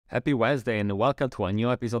Happy Wednesday and welcome to a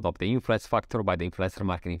new episode of The Influence Factor by the Influencer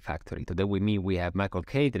Marketing Factory. Today with me we have Michael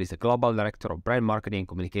Kaye, that is the Global Director of Brand Marketing and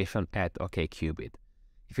Communication at OkCupid.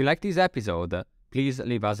 If you like this episode, please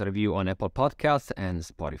leave us a review on Apple Podcasts and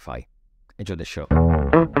Spotify. Enjoy the show.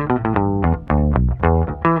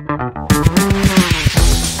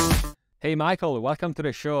 Hey Michael, welcome to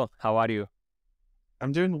the show. How are you?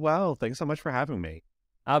 I'm doing well. Thanks so much for having me.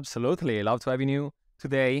 Absolutely. Love to have you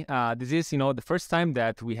today. This is, the first time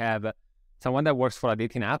that we have someone that works for a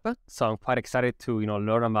dating app. So I'm quite excited to,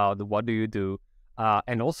 learn about what do you do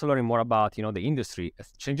and also learning more about, the industry.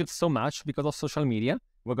 It's changed so much because of social media.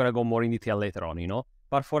 We're going to go more in detail later on,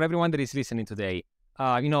 But for everyone that is listening today,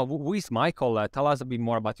 who is Michael? Tell us a bit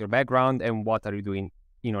more about your background and what are you doing,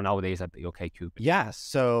 nowadays at the OkCupid. Yeah,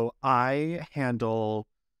 so I handle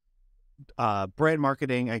brand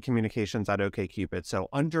marketing and communications at OkCupid. So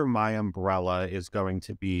under my umbrella is going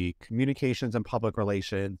to be communications and public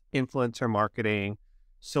relations, influencer marketing,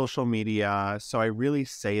 social media. So I really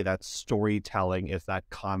say that storytelling is that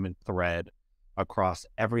common thread across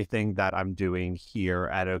everything that I'm doing here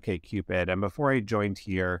at OkCupid. And before I joined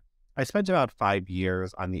here, I spent about 5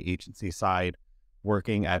 years on the agency side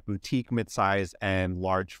working at boutique, midsize, and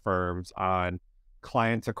large firms on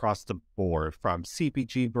clients across the board, from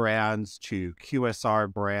CPG brands to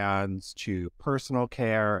QSR brands to personal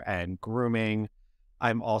care and grooming.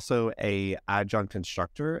 I'm also an adjunct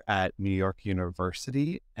instructor at New York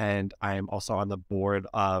University, and I'm also on the board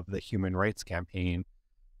of the Human Rights Campaign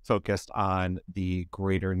focused on the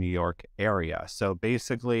greater New York area. So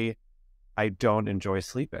basically, I don't enjoy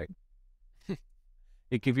sleeping.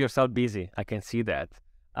 You keep yourself busy. I can see that.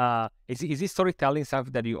 Is this storytelling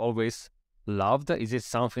something that you always loved? Is it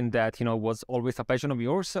something that, was always a passion of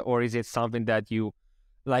yours? Or is it something that you,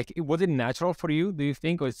 was it natural for you, do you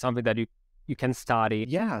think? Or is it something that you can study?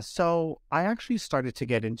 Yeah, so I actually started to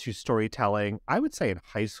get into storytelling, I would say in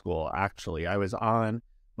high school, actually. I was on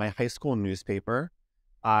my high school newspaper.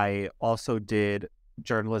 I also did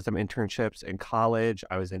journalism internships in college.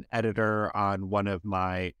 I was an editor on one of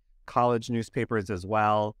my college newspapers as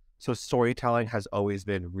well. So storytelling has always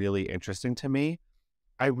been really interesting to me.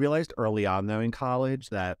 I realized early on, though, in college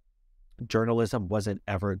that journalism wasn't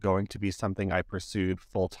ever going to be something I pursued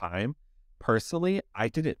full time. Personally, I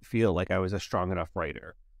didn't feel like I was a strong enough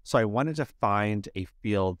writer. So I wanted to find a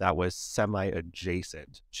field that was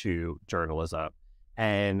semi-adjacent to journalism.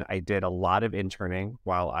 And I did a lot of interning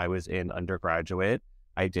while I was in undergraduate.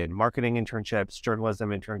 I did marketing internships,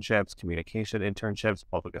 journalism internships, communication internships,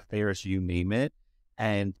 public affairs, you name it.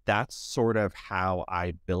 And that's sort of how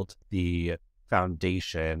I built the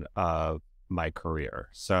foundation of my career.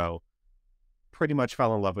 So pretty much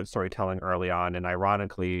fell in love with storytelling early on. And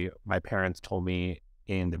ironically, my parents told me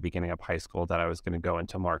in the beginning of high school that I was going to go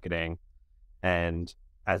into marketing. And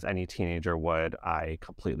as any teenager would, I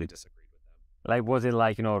completely disagreed with them. Was it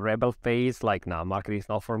rebel phase, no, marketing is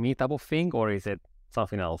not for me type of thing? Or is it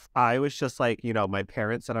something else? I was just my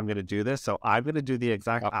parents said I'm going to do this, so I'm going to do the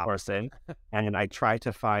exact opposite. And I tried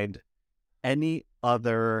to find any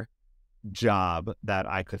other job that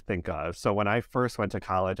I could think of. So when I first went to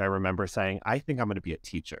college, I remember saying, I think I'm going to be a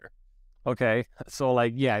teacher. Okay. So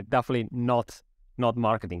definitely not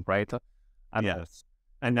marketing, right? Yes.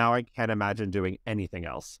 And now I can't imagine doing anything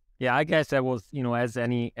else. Yeah, I guess that was, as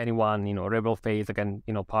anyone, rebel phase, again,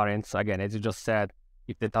 parents, again, as you just said,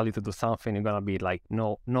 if they tell you to do something, you're going to be like,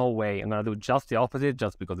 no way, I'm going to do just the opposite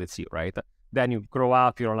just because it's you, right? Then you grow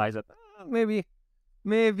up, you realize that maybe,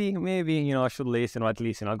 I should listen, or at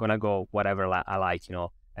least, I'm going to go whatever I like,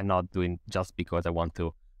 and not doing just because I want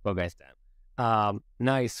to go against them.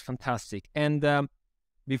 Nice, fantastic. And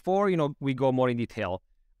before, we go more in detail,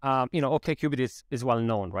 OkCupid is well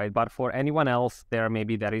known, right? But for anyone else there,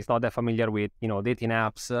 maybe that is not that familiar with, dating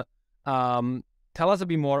apps, tell us a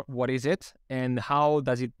bit more, what is it and how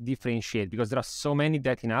does it differentiate? Because there are so many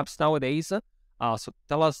dating apps nowadays. So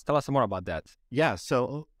tell us more about that. Yeah,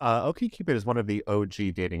 so OkCupid is one of the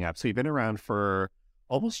OG dating apps. So we've been around for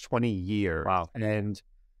almost 20 years. Wow. And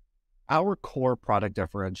our core product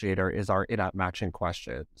differentiator is our in-app matching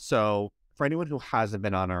question. So for anyone who hasn't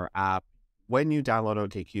been on our app, when you download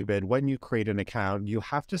OkCupid, when you create an account, you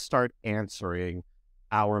have to start answering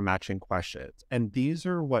our matching questions. And these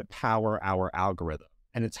are what power our algorithm.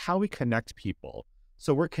 And it's how we connect people.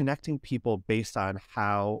 So we're connecting people based on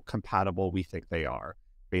how compatible we think they are,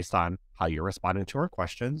 based on how you're responding to our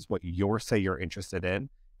questions, what you say you're interested in,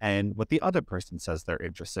 and what the other person says they're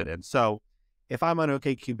interested in. So if I'm on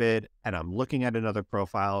OkCupid and I'm looking at another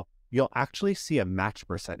profile, you'll actually see a match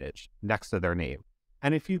percentage next to their name.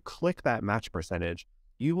 And if you click that match percentage,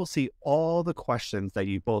 you will see all the questions that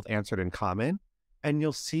you both answered in common and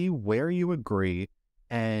you'll see where you agree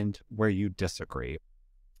and where you disagree.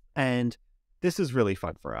 And this is really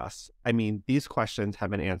fun for us. I mean, these questions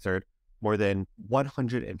have been answered more than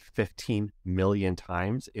 115 million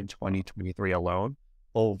times in 2023 alone,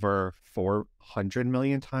 over 400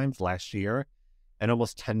 million times last year, and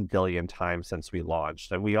almost 10 billion times since we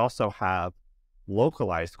launched. And we also have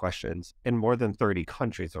localized questions in more than 30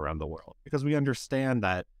 countries around the world, because we understand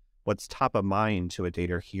that what's top of mind to a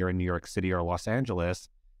dater here in New York City or Los Angeles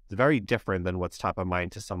is very different than what's top of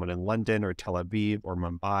mind to someone in London or Tel Aviv or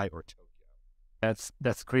Mumbai or Tokyo.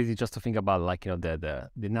 That's crazy just to think about, like, the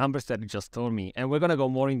numbers that you just told me. And we're gonna go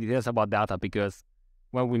more in details about data, because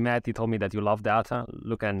when we met, you told me that you love data,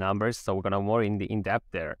 look at numbers. So we're gonna more in depth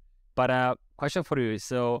there. But question for you.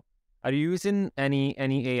 So are you using any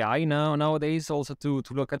AI nowadays also to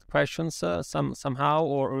look at questions somehow,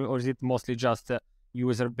 or is it mostly just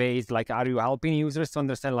user based? Like, are you helping users to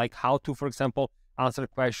understand like how to, for example, answer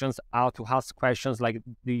questions, how to ask questions? Like,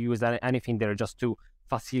 do you use anything there just to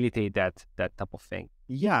facilitate that type of thing?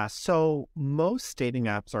 Yeah, so most dating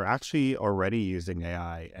apps are actually already using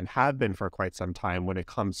AI and have been for quite some time when it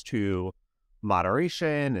comes to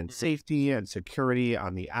moderation and safety and security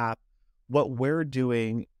on the app. What we're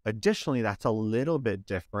doing additionally that's a little bit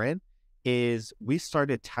different is we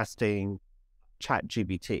started testing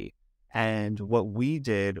ChatGPT. And what we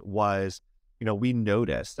did was, we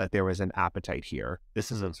noticed that there was an appetite here.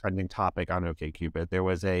 This is a trending topic on OkCupid. There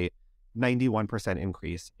was a 91%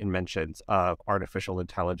 increase in mentions of artificial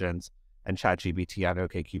intelligence and ChatGPT on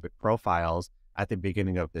OkCupid profiles at the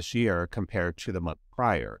beginning of this year compared to the month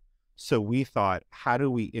prior. So we thought, how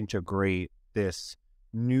do we integrate this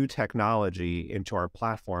new technology into our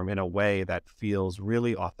platform in a way that feels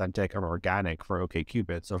really authentic and organic for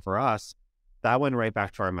OkCupid? So for us, that went right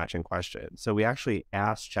back to our matching question. So we actually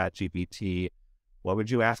asked ChatGPT, what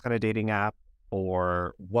would you ask on a dating app?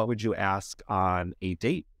 Or what would you ask on a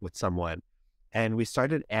date with someone? And we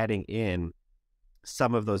started adding in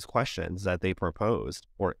some of those questions that they proposed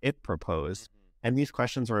or it proposed. And these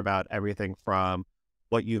questions were about everything from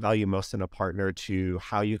what you value most in a partner to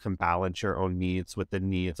how you can balance your own needs with the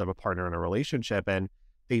needs of a partner in a relationship. And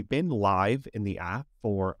they've been live in the app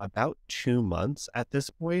for about 2 months at this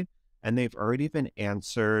point, and they've already been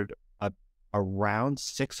answered around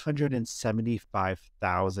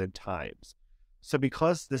 675,000 times. So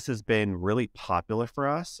because this has been really popular for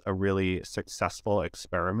us, a really successful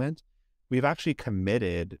experiment, we've actually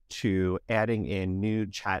committed to adding in new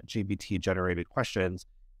ChatGPT generated questions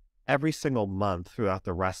every single month throughout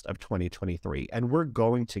the rest of 2023. And we're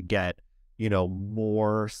going to get,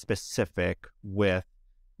 more specific with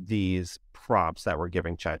these prompts that we're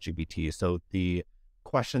giving ChatGPT. So the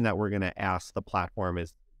question that we're going to ask the platform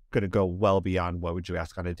is going to go well beyond what would you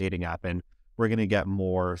ask on a dating app. And we're going to get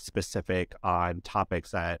more specific on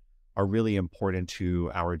topics that are really important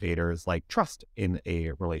to our daters, like trust in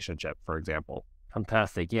a relationship, for example.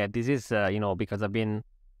 Fantastic. Yeah, this is, because I've been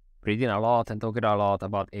reading a lot and talking a lot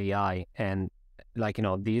about AI, and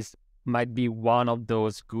this might be one of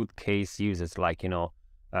those good case uses,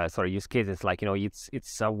 use cases.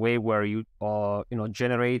 It's a way where you,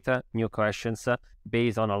 generate new questions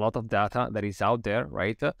based on a lot of data that is out there,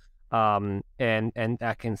 right? And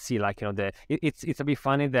I can see it's a bit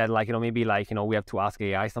funny that maybe we have to ask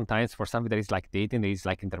AI sometimes for something that is like dating, that is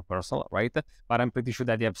like interpersonal, right? But I'm pretty sure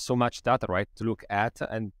that you have so much data, right, to look at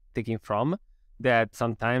and taking from, that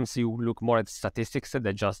sometimes you look more at statistics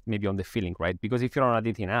than just maybe on the feeling, right? Because if you're on a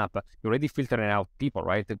dating app, you're already filtering out people,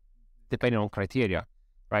 right, depending on criteria,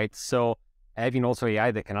 right? So having also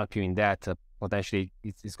AI that can help you in that, potentially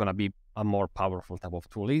it's going to be a more powerful type of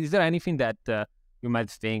tool. Is there anything that you might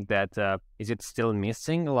think that is it still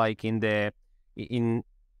missing, could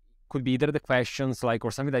be either the questions,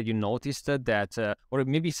 or something that you noticed that or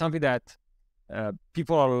maybe something that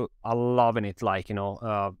people are loving it,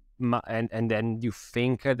 and then you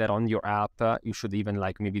think that on your app you should even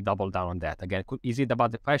maybe double down on that again? Is it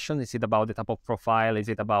about the question? Is it about the type of profile? Is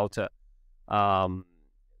it about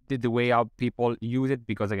the way how people use it?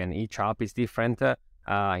 Because again, each app is different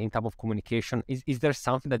in type of communication. Is there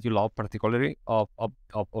something that you love particularly of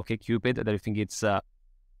OkCupid that you think it's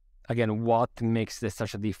again, what makes this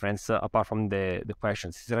such a difference apart from the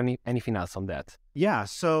questions? Is there anything else on that? Yeah,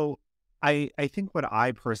 so I think what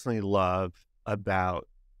I personally love about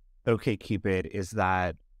OkCupid is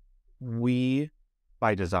that we,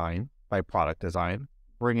 by product design,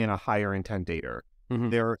 bring in a higher intent dater.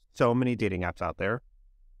 Mm-hmm. There are so many dating apps out there,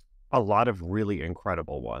 a lot of really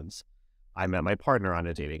incredible ones. I met my partner on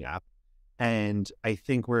a dating app, and I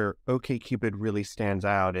think where OkCupid really stands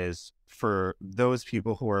out is for those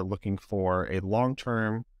people who are looking for a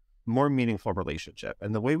long-term more meaningful relationship.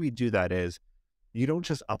 And the way we do that is you don't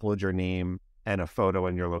just upload your name and a photo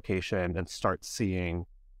and your location and start seeing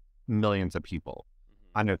millions of people.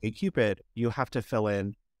 On OkCupid, you have to fill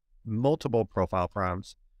in multiple profile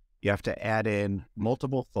prompts. You have to add in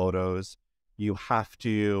multiple photos. You have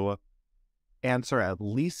to answer at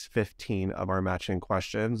least 15 of our matching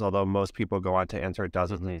questions, although most people go on to answer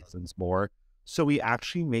dozens and dozens more. So we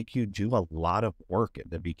actually make you do a lot of work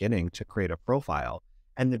at the beginning to create a profile.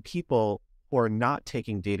 And the people who are not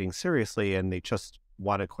taking dating seriously and they just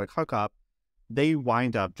want a quick hookup, they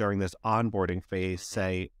wind up during this onboarding phase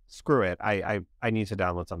say, screw it, I need to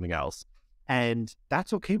download something else. And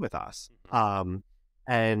that's okay with us. We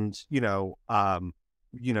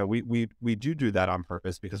do that on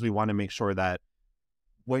purpose because we want to make sure that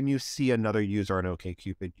when you see another user on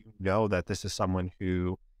OkCupid, you know that this is someone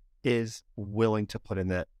who is willing to put in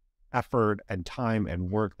the effort and time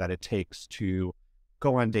and work that it takes to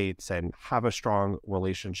go on dates and have a strong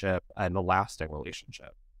relationship and a lasting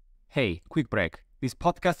relationship. Hey, quick break. This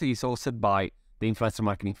podcast is hosted by the Influencer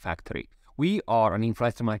Marketing Factory. We are an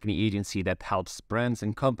influencer marketing agency that helps brands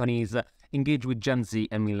and companies engage with Gen Z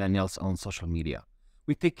and millennials on social media.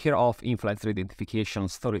 We take care of influencer identification,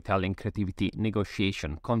 storytelling, creativity,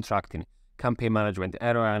 negotiation, contracting, campaign management,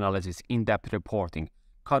 error analysis, in-depth reporting,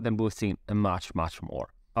 content boosting, and much, much more.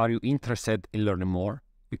 Are you interested in learning more?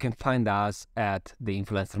 You can find us at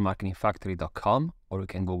theinfluencermarketingfactory.com or you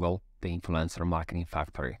can Google the Influencer Marketing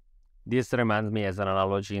Factory. This reminds me as an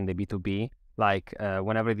analogy in the B2B, like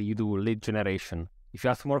whenever you do lead generation, if you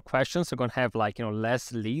ask more questions, you're going to have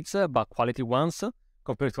less leads, but quality ones,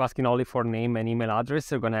 compared to asking only for name and email address.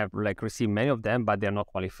 You're going to have receive many of them, but they're not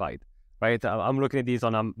qualified, right? I'm looking at this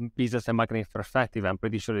on a business and marketing perspective. I'm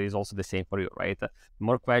pretty sure it is also the same for you, right? The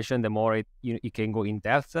more questions, the more you can go in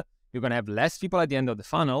depth. You're going to have less people at the end of the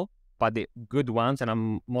funnel, but the good ones, and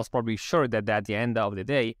I'm most probably sure that at the end of the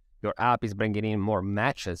day, your app is bringing in more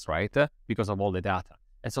matches, right? Because of all the data.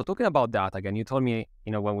 And so talking about data, again, you told me,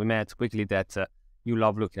 when we met quickly that you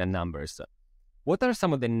love looking at numbers. What are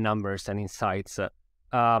some of the numbers and insights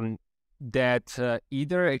that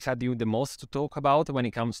either excite you the most to talk about when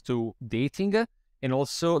it comes to dating and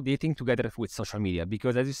also dating together with social media?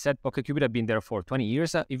 Because as you said, OkCupid have been there for 20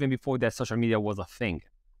 years, even before that social media was a thing.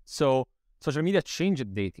 So social media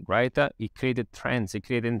changed dating, right? It created trends, it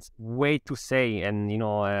created way to say,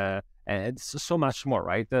 and so much more,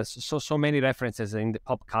 right? So many references in the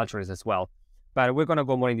pop cultures as well. But we're gonna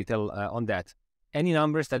go more in detail on that. Any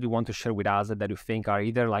numbers that you want to share with us that you think are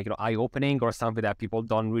either eye-opening or something that people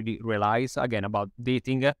don't really realize, again, about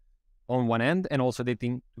dating on one end and also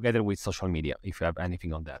dating together with social media, if you have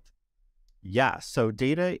anything on that? Yeah, so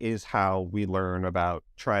data is how we learn about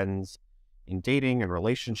trends in dating and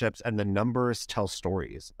relationships, and the numbers tell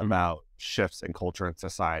stories about shifts in culture and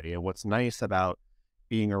society. And what's nice about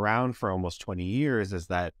being around for almost 20 years is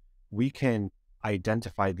that we can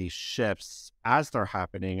identify these shifts as they're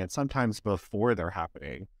happening and sometimes before they're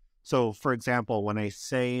happening. So for example, when I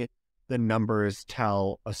say the numbers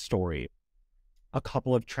tell a story, a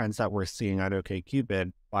couple of trends that we're seeing on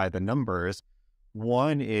OkCupid by the numbers,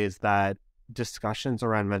 one is that discussions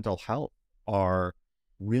around mental health are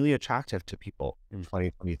really attractive to people in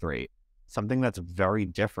 2023, something that's very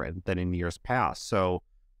different than in years past. So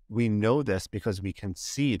we know this because we can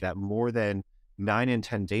see that more than 9 in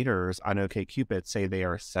 10 daters on OkCupid say they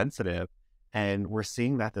are sensitive. And we're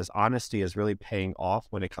seeing that this honesty is really paying off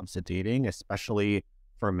when it comes to dating, especially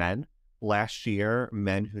for men. Last year,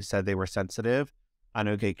 men who said they were sensitive on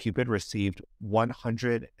OkCupid received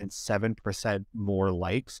 107% more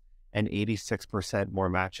likes and 86% more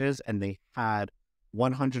matches. And they had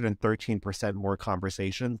 113% more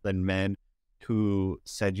conversations than men who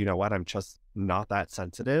said, you know what, I'm just not that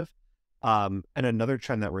sensitive. And another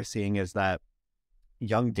trend that we're seeing is that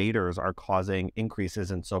young daters are causing increases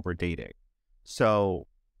in sober dating. So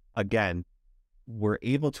again, we're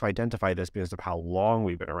able to identify this because of how long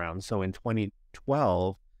we've been around. So in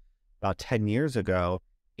 2012, about 10 years ago,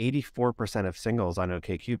 84% of singles on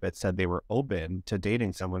OkCupid said they were open to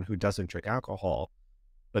dating someone who doesn't drink alcohol.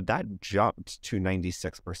 But that jumped to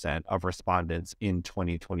 96% of respondents in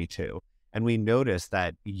 2022. And we noticed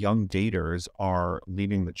that young daters are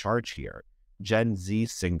leading the charge here. Gen Z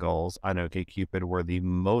singles on OkCupid were the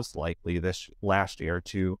most likely this last year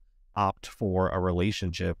to opt for a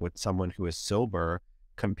relationship with someone who is sober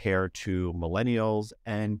compared to millennials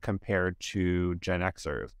and compared to Gen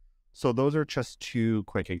Xers. So those are just two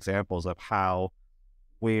quick examples of how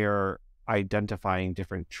we're identifying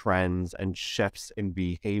different trends and shifts in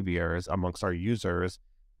behaviors amongst our users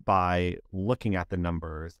by looking at the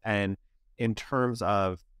numbers. And in terms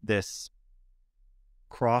of this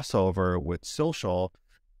crossover with social,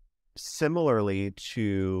 similarly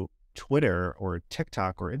to Twitter or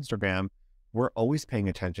TikTok or Instagram, we're always paying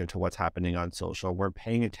attention to what's happening on social. We're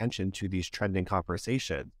paying attention to these trending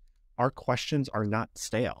conversations. Our questions are not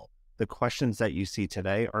stale. The questions that you see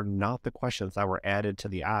today are not the questions that were added to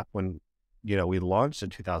the app when, we launched in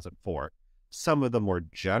 2004. Some of the more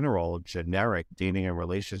general, generic dating and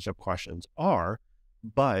relationship questions are,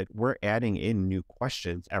 but we're adding in new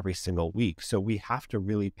questions every single week. So we have to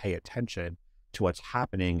really pay attention to what's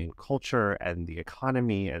happening in culture and the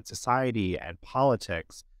economy and society and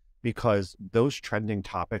politics, because those trending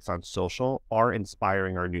topics on social are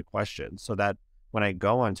inspiring our new questions. So that when I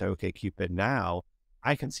go onto OkCupid now,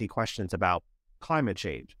 I can see questions about climate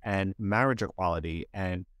change and marriage equality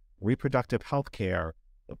and reproductive health care,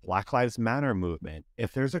 the Black Lives Matter movement.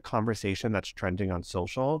 If there's a conversation that's trending on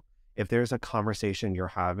social, if there's a conversation you're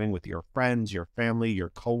having with your friends, your family, your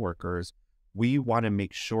coworkers, we want to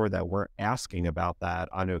make sure that we're asking about that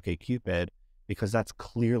on OkCupid, because that's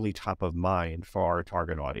clearly top of mind for our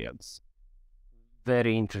target audience.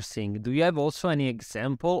 Very interesting. Do you have also any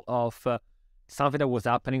example of something that was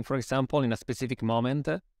happening, for example, in a specific moment?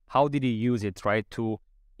 How did you use it, right, to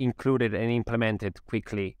include it and implement it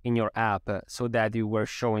quickly in your app so that you were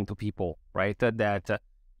showing to people, right, that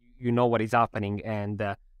you know what is happening and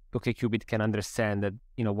OkCupid can understand that,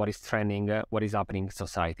 what is trending, what is happening in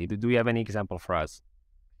society? Do you have any example for us?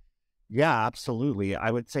 Yeah, absolutely.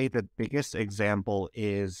 I would say the biggest example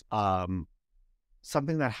is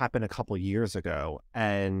something that happened a couple years ago.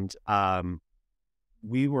 And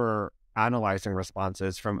we were analyzing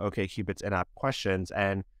responses from OkCupid's in-app questions,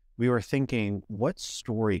 and we were thinking, what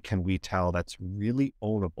story can we tell that's really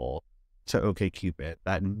ownable to OkCupid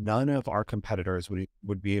that none of our competitors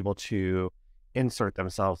would be able to insert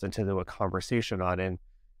themselves into a conversation on? And,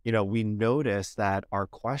 we noticed that our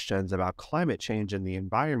questions about climate change and the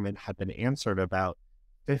environment had been answered about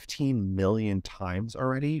 15 million times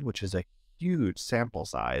already, which is a huge sample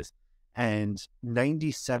size. And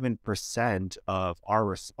 97% of our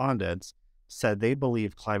respondents said they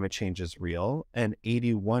believe climate change is real, and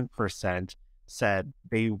 81% said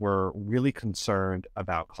they were really concerned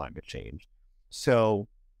about climate change. So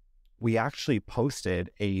we actually posted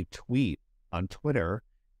a tweet on Twitter,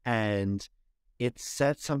 and it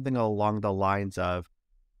said something along the lines of,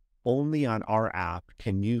 only on our app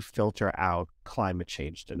can you filter out climate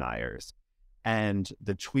change deniers. And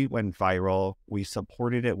the tweet went viral. We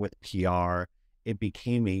supported it with PR. It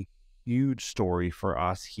became a huge story for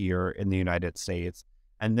us here in the United States.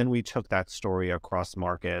 And then we took that story across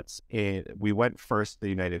markets. We went first to the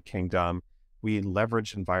United Kingdom. We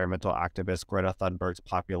leveraged environmental activist Greta Thunberg's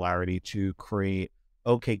popularity to create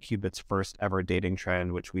OkCupid's first ever dating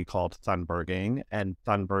trend, which we called Thunberging. And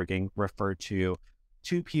Thunberging referred to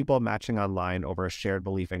two people matching online over a shared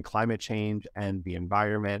belief in climate change and the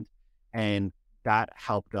environment. And that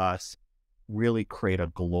helped us really create a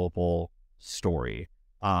global story.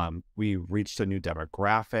 We reached a new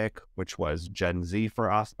demographic, which was Gen Z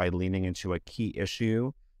for us, by leaning into a key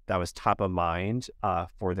issue that was top of mind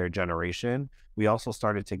for their generation. We also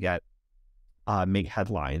started to make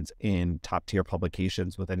headlines in top tier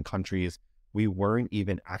publications within countries we weren't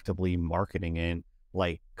even actively marketing in,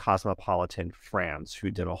 like Cosmopolitan France,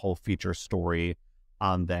 who did a whole feature story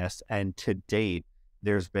on this. And to date,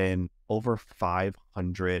 there's been over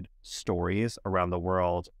 500 stories around the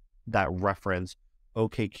world that reference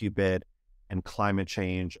OkCupid and climate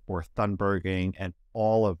change or Thunberging, and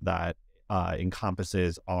all of that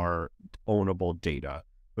encompasses our ownable data,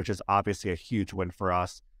 which is obviously a huge win for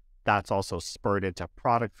us. That's also spurred into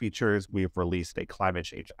product features. We've released a climate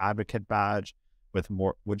change advocate badge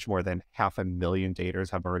which more than 500,000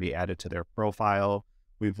 daters have already added to their profile.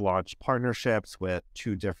 We've launched partnerships with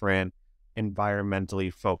 2 different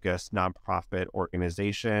environmentally focused nonprofit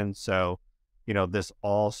organizations. So, this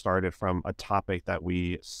all started from a topic that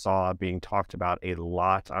we saw being talked about a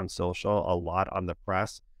lot on social, a lot on the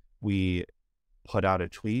press. We put out a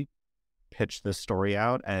tweet, pitched this story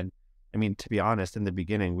out. And I mean, to be honest, in the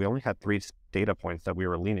beginning, we only had 3 data points that we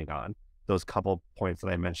were leaning on. Those couple points that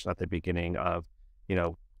I mentioned at the beginning of,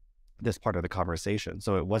 this part of the conversation.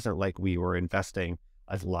 So it wasn't like we were investing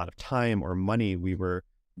a lot of time or money. We were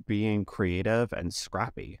being creative and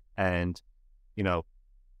scrappy. And,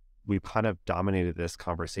 we've kind of dominated this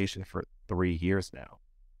conversation for 3 years now.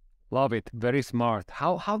 Love it. Very smart.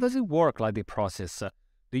 How does it work, like the process?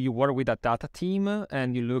 Do you work with a data team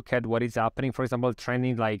and you look at what is happening? For example,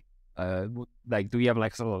 trending, like do you have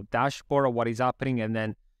like sort of dashboard of what is happening, and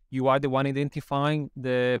then you are the one identifying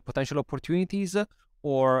the potential opportunities?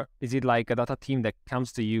 or is it like a data team that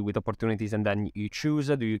comes to you with opportunities and then you choose?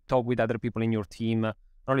 Do you talk with other people in your team? I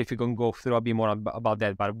don't know if you can go through a bit more about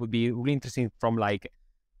that, but it would be really interesting from like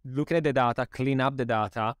looking at the data, clean up the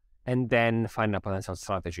data, and then find a potential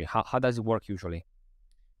strategy. How does it work usually?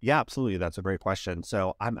 Yeah, absolutely. That's a great question.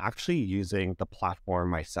 So I'm actually using the platform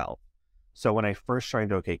myself. So when I first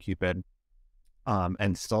joined OkCupid,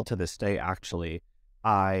 and still to this day, actually,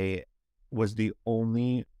 I was the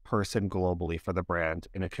only person globally for the brand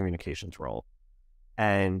in a communications role.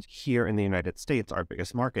 And here in the United States, our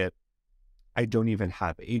biggest market, I don't even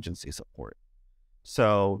have agency support.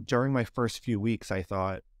 So during my first few weeks, I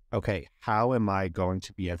thought, okay, how am I going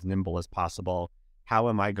to be as nimble as possible? How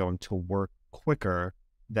am I going to work quicker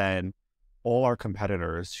than all our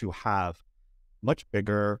competitors who have much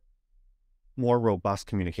bigger, more robust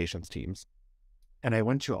communications teams? And I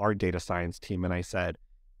went to our data science team and I said,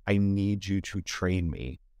 I need you to train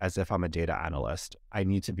me as if I'm a data analyst. I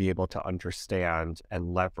need to be able to understand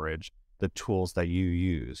and leverage the tools that you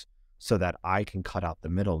use so that I can cut out the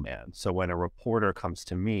middleman. So when a reporter comes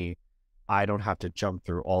to me, I don't have to jump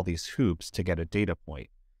through all these hoops to get a data point.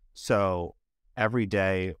 So every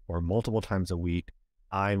day or multiple times a week,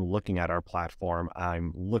 I'm looking at our platform.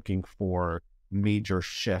 I'm looking for major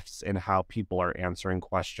shifts in how people are answering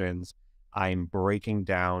questions. I'm breaking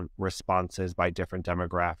down responses by different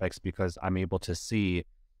demographics because I'm able to see,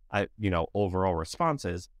 overall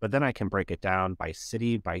responses, but then I can break it down by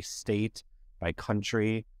city, by state, by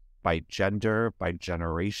country, by gender, by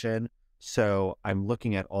generation. So I'm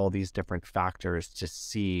looking at all these different factors to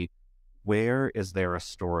see where is there a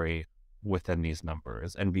story within these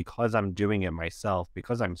numbers. And because I'm doing it myself,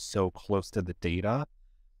 because I'm so close to the data,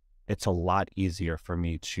 it's a lot easier for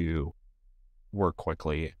me to work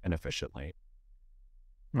quickly and efficiently.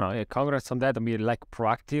 Well, yeah, congrats on that. And be like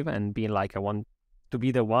proactive and being like, I want to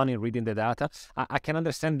be the one in reading the data. I can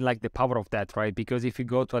understand like the power of that, right? Because if you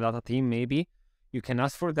go to a data team, maybe you can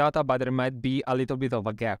ask for data, but there might be a little bit of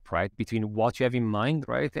a gap, right? Between what you have in mind,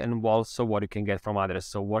 right? And also what you can get from others.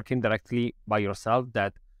 So working directly by yourself,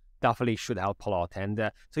 that definitely should help a lot.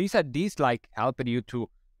 And so you said this like helped you to,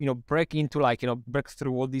 break into like, break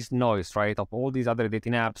through all this noise, right? Of all these other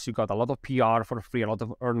dating apps. You got a lot of PR for free, a lot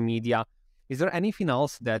of earned media. Is there anything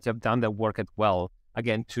else that you have done that worked well,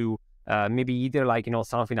 again, to maybe either like,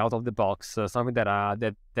 something out of the box, something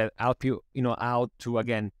that help you, out to,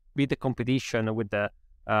 again, beat the competition with a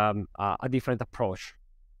different approach?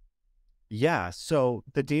 Yeah, so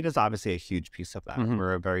the data is obviously a huge piece of that. Mm-hmm.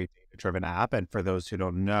 We're a very data-driven app, and for those who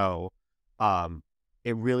don't know,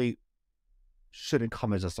 it really shouldn't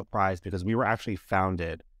come as a surprise because we were actually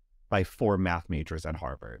founded by 4 math majors at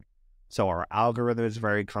Harvard. So our algorithm is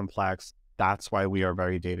very complex. That's why we are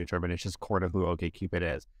very data-driven. It's just core to who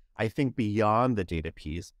OkCupid is. I think beyond the data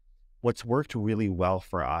piece, what's worked really well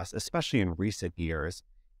for us, especially in recent years,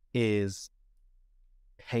 is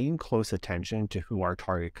paying close attention to who our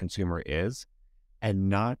target consumer is and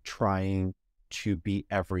not trying to be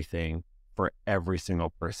everything for every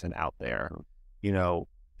single person out there.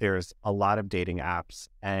 There's a lot of dating apps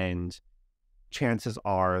and chances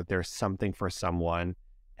are there's something for someone.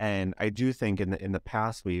 And I do think in the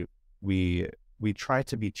past, we tried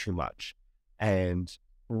to be too much. And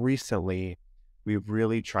recently we've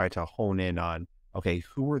really tried to hone in on, okay,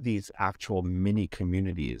 who are these actual mini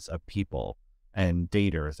communities of people and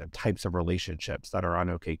daters and types of relationships that are on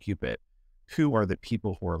OkCupid? Who are the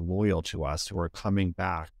people who are loyal to us, who are coming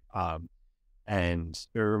back? And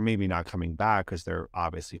they're maybe not coming back because they're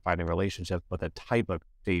obviously finding relationships, but the type of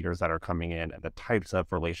daters that are coming in and the types of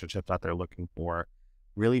relationships that they're looking for,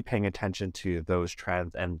 really paying attention to those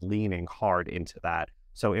trends and leaning hard into that.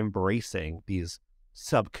 So embracing these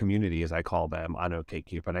sub-community, as I call them, on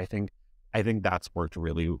OkCupid. I think that's worked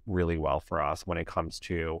really, really well for us when it comes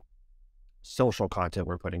to social content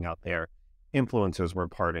we're putting out there, influencers we're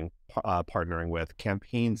partnering with,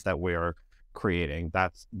 campaigns that we're creating.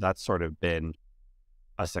 That's sort of been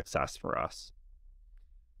a success for us.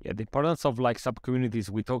 Yeah, the importance of like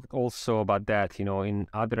sub-communities, we talked also about that, in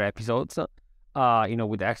other episodes,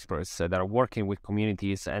 with experts that are working with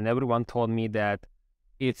communities, and everyone told me that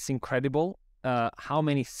it's incredible how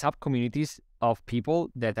many sub-communities of people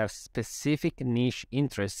that have specific niche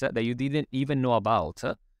interests that you didn't even know about.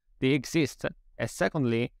 They exist. And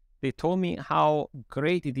secondly, they told me how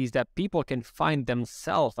great it is that people can find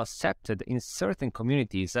themselves accepted in certain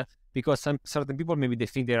communities because certain people, maybe they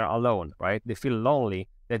think they're alone, right? They feel lonely,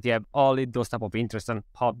 that they have only those type of interests and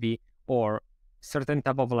hobby or certain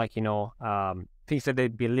type of things that they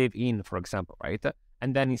believe in, for example, right?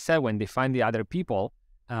 And then instead, when they find the other people,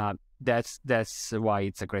 that's why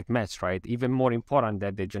it's a great match, right? Even more important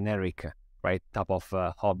than the generic right? Type of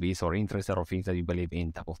hobbies or interests or things that you believe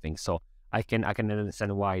in, type of things. So I can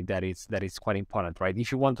understand why that is quite important, right?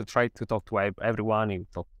 If you want to try to talk to everyone, you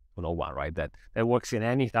talk to no one, right? That works in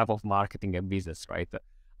any type of marketing and business, right?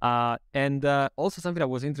 And also something I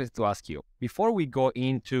was interested to ask you before we go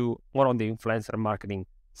into more on the influencer marketing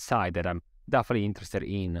side that I'm definitely interested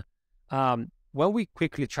in. When we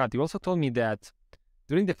quickly chat, you also told me that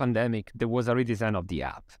during the pandemic there was a redesign of the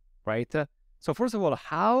app, right? So first of all,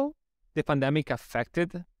 how the pandemic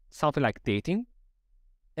affected something like dating,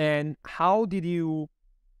 and how did you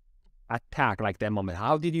attack like that moment?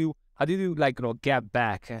 How did you like get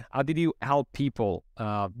back? How did you help people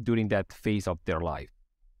during that phase of their life?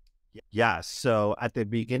 Yeah. So at the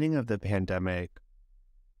beginning of the pandemic,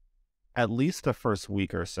 at least the first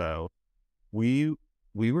week or so, we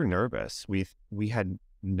were nervous. We had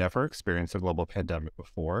never experienced a global pandemic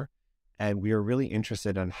before, and we are really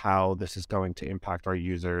interested in how this is going to impact our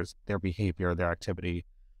users, their behavior, their activity.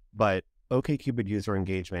 But OkCupid user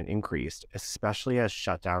engagement increased, especially as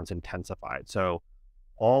shutdowns intensified. So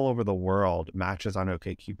all over the world, matches on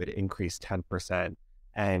OkCupid increased 10%,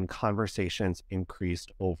 and conversations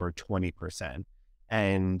increased over 20%.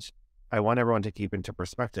 And I want everyone to keep into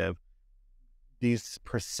perspective, these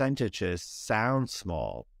percentages sound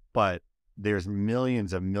small, but there's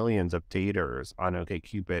millions of daters on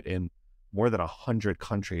OkCupid in more than 100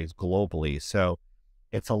 countries globally. So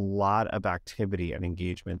it's a lot of activity and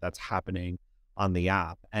engagement that's happening on the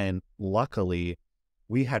app. And luckily,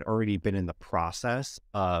 we had already been in the process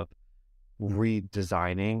of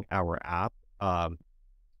redesigning our app,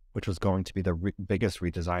 which was going to be the biggest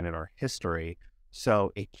redesign in our history.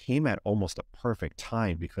 So it came at almost a perfect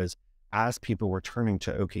time, because as people were turning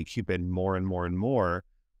to OkCupid more and more and more,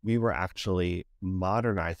 we were actually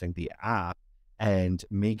modernizing the app and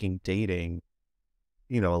making dating,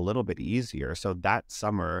 a little bit easier. So that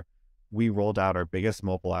summer, we rolled out our biggest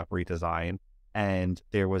mobile app redesign, and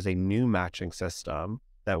there was a new matching system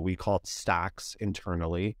that we called Stacks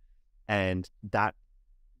internally. And that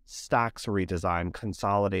Stacks redesign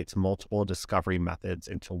consolidates multiple discovery methods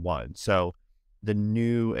into one. So the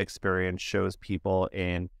new experience shows people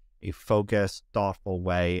in a focused, thoughtful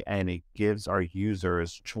way, and it gives our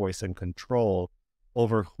users choice and control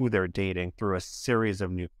over who they're dating through a series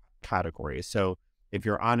of new categories. So if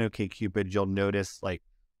you're on OkCupid, you'll notice like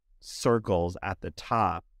circles at the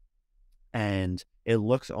top, and it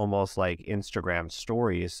looks almost like Instagram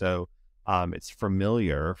stories. So it's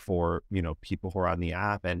familiar for, people who are on the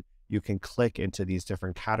app, and you can click into these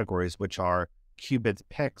different categories, which are Cupid's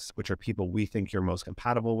picks, which are people we think you're most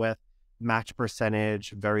compatible with, match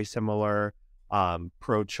percentage, very similar,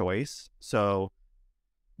 pro-choice. So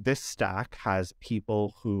this stack has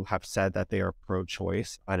people who have said that they are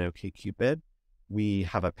pro-choice on OkCupid. We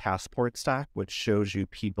have a passport stack, which shows you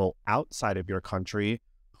people outside of your country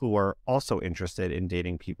who are also interested in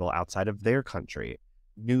dating people outside of their country.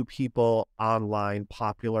 New people, online,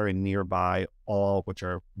 popular, and nearby, all which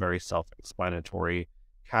are very self-explanatory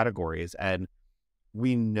categories. And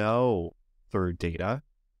we know through data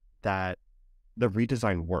that the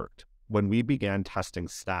redesign worked. When we began testing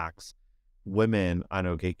stacks, women on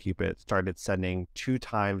OkCupid started sending 2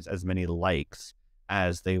 times as many likes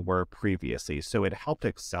as they were previously. So it helped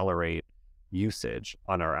accelerate usage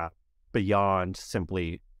on our app beyond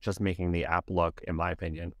simply just making the app look, in my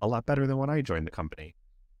opinion, a lot better than when I joined the company.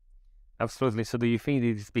 Absolutely. So do you think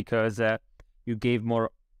it is because you gave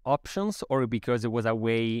more options, or because it was a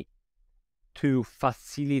way to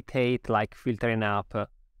facilitate like filtering up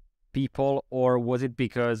people, or was it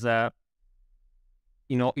because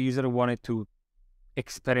user wanted to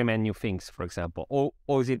experiment new things, for example,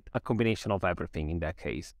 or is it a combination of everything in that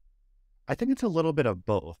case? I think it's a little bit of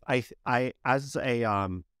both. I as a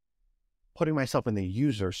putting myself in the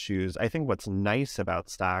user's shoes, I think what's nice about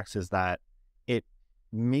Stacks is that it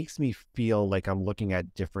makes me feel like I'm looking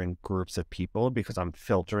at different groups of people, because I'm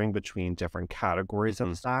filtering between different categories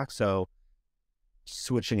of Stacks. So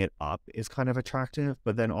switching it up is kind of attractive.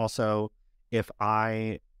 But then also, if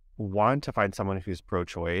I want to find someone who's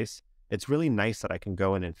pro-choice, it's really nice that I can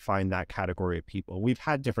go in and find that category of people. We've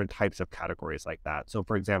had different types of categories like that. So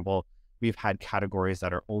for example, we've had categories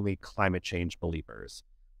that are only climate change believers.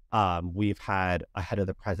 We've had, ahead of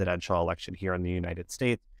the presidential election here in the United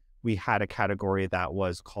States, we had a category that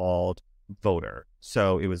was called voter.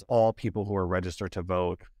 So it was all people who are registered to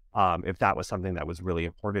vote. If that was something that was really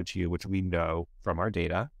important to you, which we know from our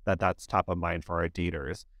data that that's top of mind for our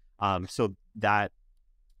daters. So that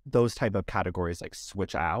those type of categories like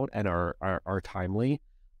switch out and are timely.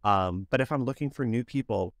 But if I'm looking for new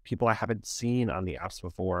people I haven't seen on the apps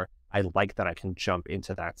before, I like that I can jump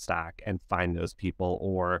into that stack and find those people.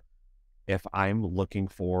 Or if I'm looking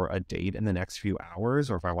for a date in the next few hours,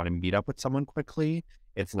 or if I want to meet up with someone quickly,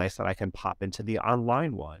 it's nice that I can pop into the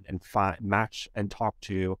online one and match and talk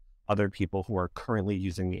to other people who are currently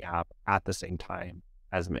using the app at the same time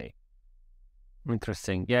as me.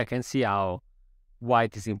 Interesting. Yeah, I can see why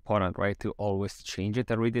it is important, right, to always change it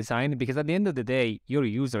and redesign, because at the end of the day, your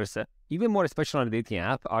users, even more especially on the dating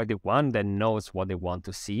app, are the one that knows what they want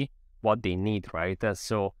to see, what they need, right?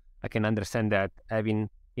 So I can understand that having,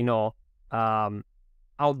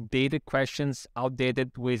 outdated questions,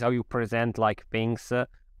 outdated ways how you present like things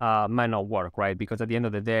might not work, right? Because at the end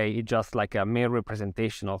of the day, it's just like a mere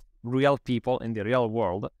representation of real people in the real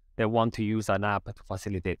world that want to use an app to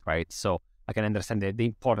facilitate, right? So I can understand the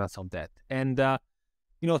importance of that. And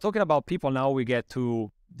talking about people, now we get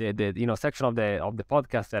to the section of the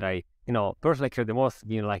podcast that I personally care the most.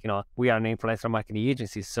 We are an influencer marketing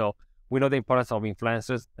agency, so we know the importance of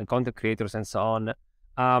influencers and content creators and so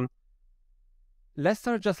on. Let's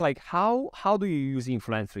start just like how do you use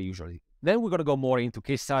influencer usually? Then we're gonna go more into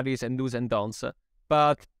case studies and do's and don'ts.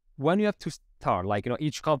 But when you have to start,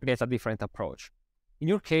 each company has a different approach. In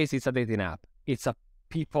your case, it's a dating app. It's a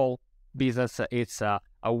people business. It's a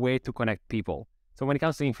way to connect people. So when it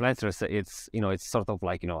comes to influencers, it's sort of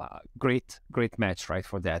like a great match, right,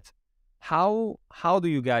 for that. How do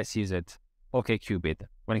you guys use it? OkCupid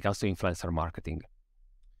when it comes to influencer marketing.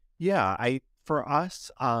 Yeah, for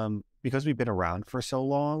us, because we've been around for so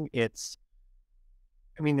long,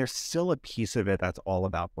 there's still a piece of it that's all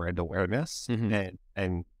about brand awareness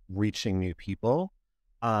and reaching new people.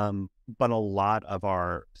 But a lot of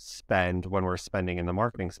our spend when we're spending in the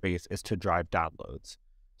marketing space is to drive downloads.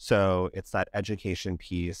 So it's that education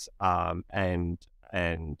piece, and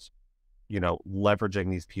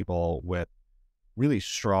leveraging these people with really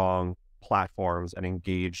strong platforms and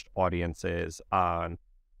engaged audiences on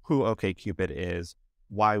who OkCupid is,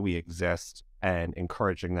 why we exist, and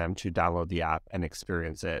encouraging them to download the app and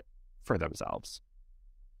experience it for themselves.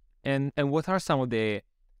 And what are some of the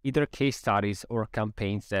either case studies or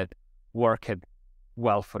campaigns that worked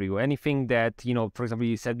well for you? Anything that, for example,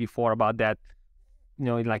 you said before about that,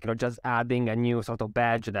 just adding a new sort of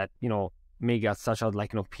badge that, make us such a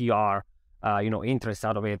PR, interest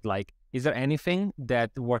out of it. Like, is there anything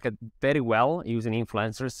that worked very well using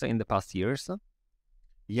influencers in the past years?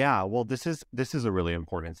 Yeah, well, this is a really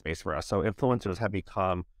important space for us. So influencers have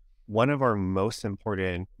become one of our most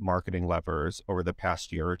important marketing levers over the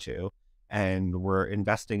past year or two. And we're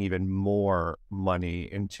investing even more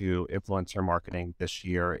money into influencer marketing this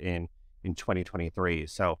year in 2023.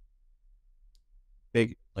 So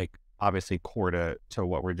big, obviously core to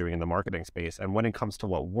what we're doing in the marketing space. And when it comes to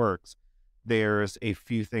what works, there's a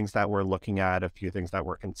few things that we're looking at, a few things that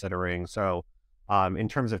we're considering. So in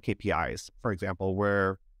terms of KPIs, for example,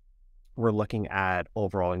 we're looking at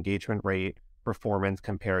overall engagement rate, performance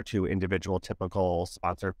compared to individual typical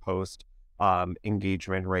sponsored post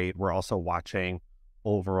engagement rate. We're also watching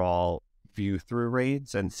overall view through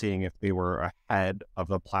rates and seeing if they were ahead of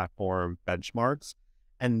the platform benchmarks.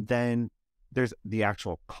 And then there's the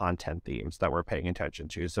actual content themes that we're paying attention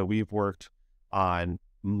to. So we've worked on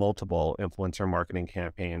multiple influencer marketing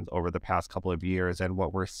campaigns over the past couple of years. And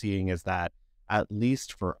what we're seeing is that, at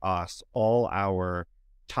least for us, all our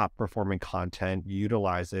top performing content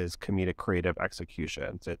utilizes comedic creative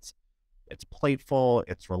executions. It's playful,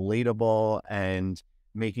 it's relatable, and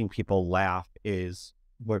making people laugh is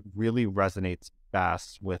what really resonates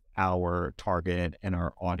best with our target and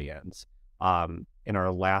our audience. In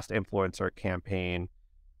our last influencer campaign,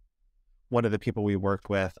 one of the people we worked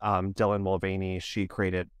with, Dylan Mulvaney, she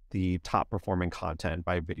created the top performing content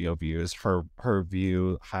by video views. Her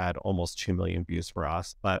view had almost 2 million views for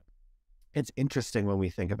us. But it's interesting when we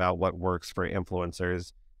think about what works for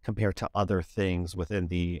influencers compared to other things within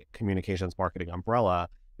the communications marketing umbrella,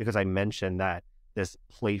 because I mentioned that this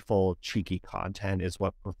playful, cheeky content is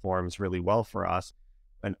what performs really well for us.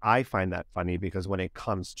 And I find that funny because when it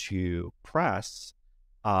comes to press,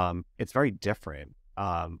 it's very different.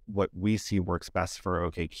 What we see works best for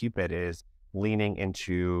OkCupid is leaning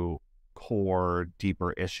into core,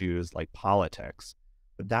 deeper issues like politics.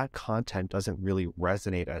 But that content doesn't really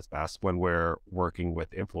resonate as best when we're working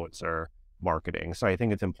with influencer marketing. So I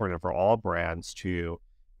think it's important for all brands to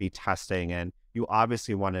be testing, and you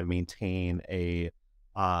obviously want to maintain a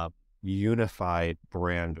unified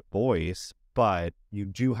brand voice, but you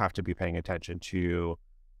do have to be paying attention to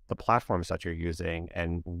the platforms that you're using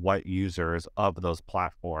and what users of those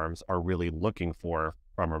platforms are really looking for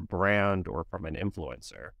from a brand or from an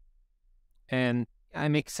influencer. And it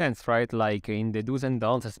makes sense, right? Like in the do's and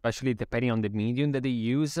don'ts, especially depending on the medium that they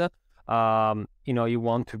use, you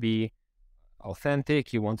want to be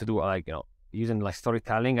authentic. You want to do like, using like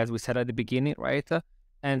storytelling, as we said at the beginning, right?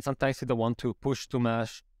 And sometimes you don't want to push too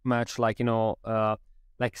much like,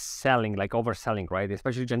 like selling, like overselling, right?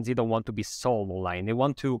 Especially Gen Z don't want to be sold online. They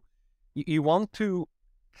want to, you want to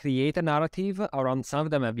create a narrative around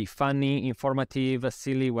something that might be funny, informative,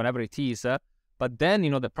 silly, whatever it is. But then,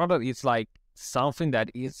 the product is like something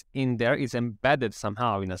that is in there, is embedded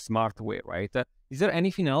somehow in a smart way, right? Is there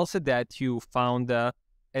anything else that you found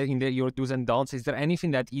in your do's and don'ts? Is there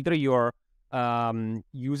anything that either your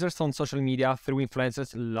users on social media through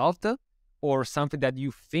influencers loved, or something that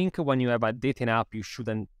you think when you have a dating app you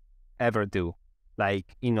shouldn't ever do?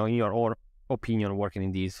 Like, in your own opinion, working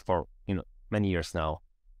in these for, many years now.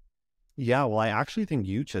 Yeah, well, I actually think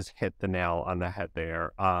you just hit the nail on the head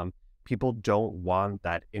there. People don't want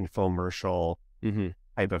that infomercial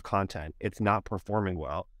type of content. It's not performing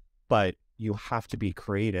well, but you have to be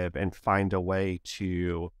creative and find a way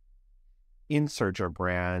to insert your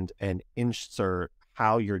brand and insert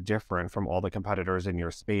how you're different from all the competitors in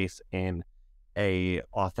your space in a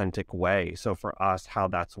authentic way. So for us, how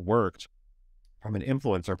that's worked from an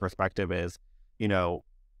influencer perspective is,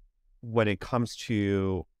 when it comes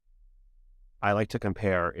to, I like to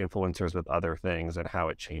compare influencers with other things and how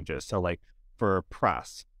it changes. So like for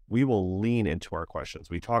press, we will lean into our questions.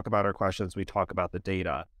 We talk about our questions. We talk about the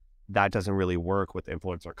data. That doesn't really work with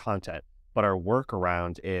influencer content. But our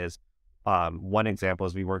workaround is, one example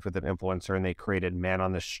is we worked with an influencer and they created man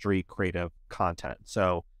on the street creative content.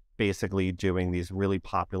 So basically doing these really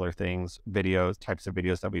popular things, types of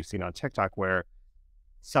videos that we've seen on TikTok where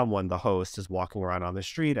someone, the host, is walking around on the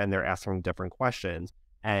street and they're asking different questions.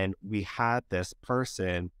 And we had this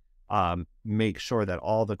person make sure that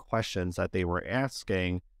all the questions that they were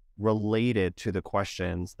asking related to the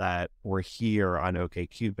questions that were here on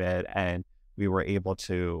OkCupid. And we were able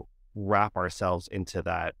to wrap ourselves into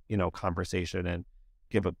that, conversation and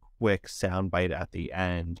give a quick soundbite at the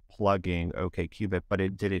end, plugging OkCupid, but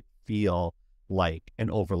it didn't feel like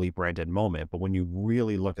an overly branded moment. But when you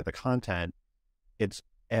really look at the content, it's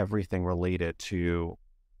everything related to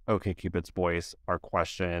OkCupid's voice, our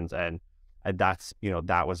questions, and that's,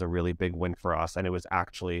 that was a really big win for us. And it was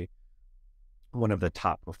actually one of the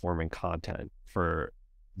top performing content for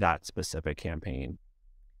that specific campaign.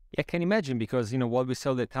 Yeah, I can imagine, because, what we say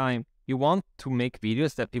all the time, you want to make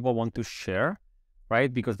videos that people want to share,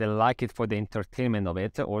 right? Because they like it for the entertainment of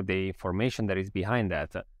it or the information that is behind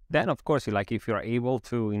that. Then, of course, if you're able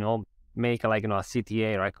to, make a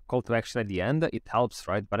CTA, right, call to action at the end, it helps,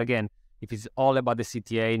 right? But again, if it's all about the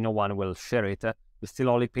CTA, no one will share it. You're still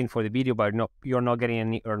only paying for the video, but you're not getting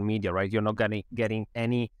any earned media, right? You're not getting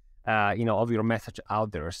any, of your message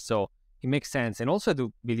out there. So it makes sense. And also I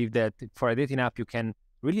do believe that for a dating app, you can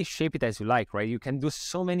really shape it as you like, right? You can do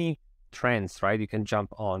so many trends, right? You can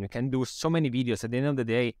jump on, you can do so many videos. At the end of the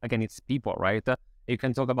day, again, it's people, right? You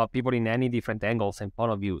can talk about people in any different angles and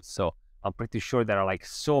point of view. So I'm pretty sure there are like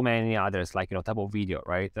so many others, type of video,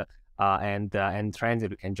 right? And trends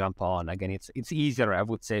that you can jump on. Again, it's easier, I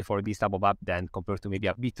would say, for this type of app than compared to maybe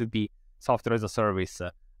a B2B software as a service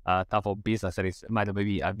type of business that is might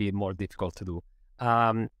maybe a bit more difficult to do.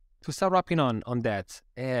 To start wrapping on that,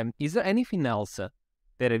 is there anything else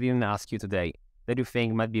that I didn't ask you today that you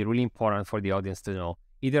think might be really important for the audience to know,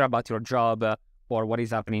 either about your job or what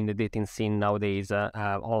is happening in the dating scene nowadays,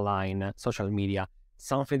 online, social media,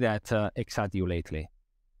 something that excited you lately?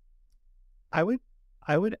 I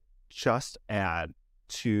would just add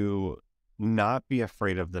to not be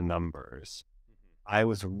afraid of the numbers. I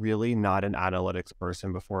was really not an analytics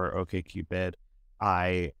person before OkCupid.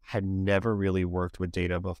 I had never really worked with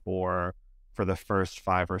data before for the first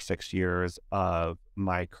 5 or 6 years of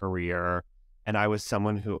my career. And I was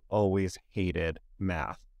someone who always hated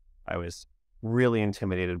math. I was really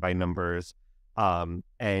intimidated by numbers.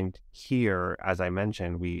 And here, as I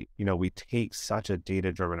mentioned, we take such a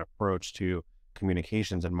data-driven approach to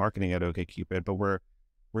communications and marketing at OkCupid, but we're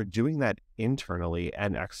doing that internally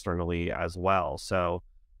and externally as well. So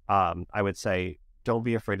I would say, don't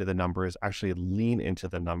be afraid of the numbers, actually lean into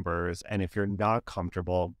the numbers. And if you're not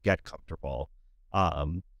comfortable, get comfortable.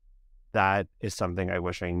 That is something I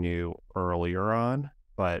wish I knew earlier on,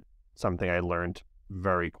 but something I learned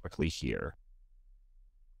very quickly here.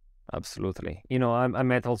 Absolutely. I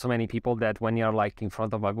met also many people that when you're like in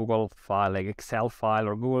front of a Google file, like Excel file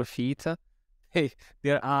or Google Sheet,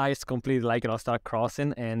 their eyes completely start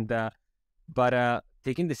crossing. And but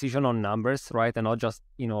taking decision on numbers, right, and not just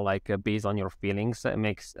based on your feelings,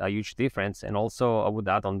 makes a huge difference. And also I would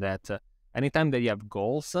add on that, anytime that you have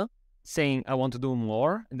goals, saying I want to do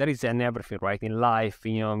more, that is in everything, right? In life,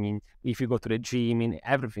 if you go to the gym, in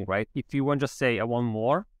everything, right? If you want to just say I want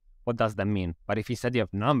more, what does that mean? But if instead you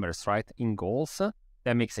have numbers, right, in goals,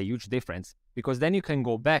 that makes a huge difference, because then you can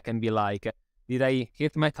go back and be like, did I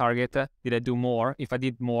hit my target? Did I do more? If I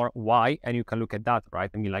did more, why? And you can look at that, right,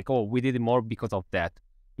 and be like, oh, we did more because of that.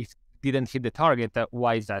 If didn't hit the target,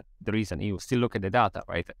 why is that the reason? You still look at the data,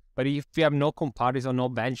 right? But if you have no comparison, no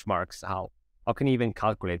benchmarks, how can you even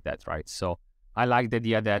calculate that, right? So I like the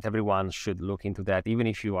idea that everyone should look into that, even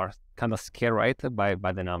if you are kind of scared, right,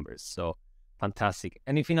 by the numbers. So fantastic.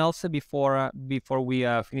 Anything else before we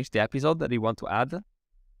finish the episode that you want to add?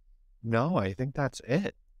 No, I think that's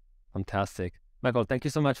it. Fantastic. Michael, thank you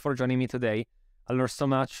so much for joining me today. I learned so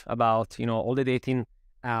much about, all the dating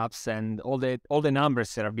apps and all the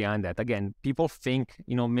numbers that are behind that. Again, people think,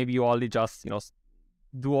 maybe you only just,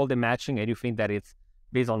 do all the matching and you think that it's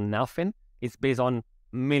based on nothing. It's based on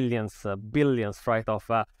millions, billions, right, of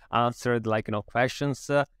answered, questions,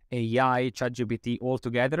 AI, ChatGPT all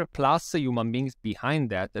together, plus human beings behind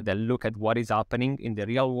that look at what is happening in the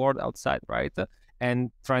real world outside, right?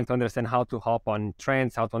 And trying to understand how to hop on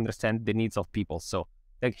trends, how to understand the needs of people. So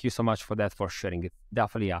thank you so much for that, for sharing it.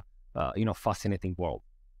 Definitely a, fascinating world.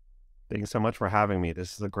 Thanks so much for having me.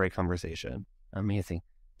 This is a great conversation. Amazing.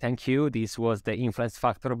 Thank you. This was the Influence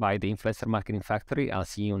Factor by the Influencer Marketing Factory. I'll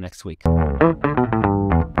see you next week.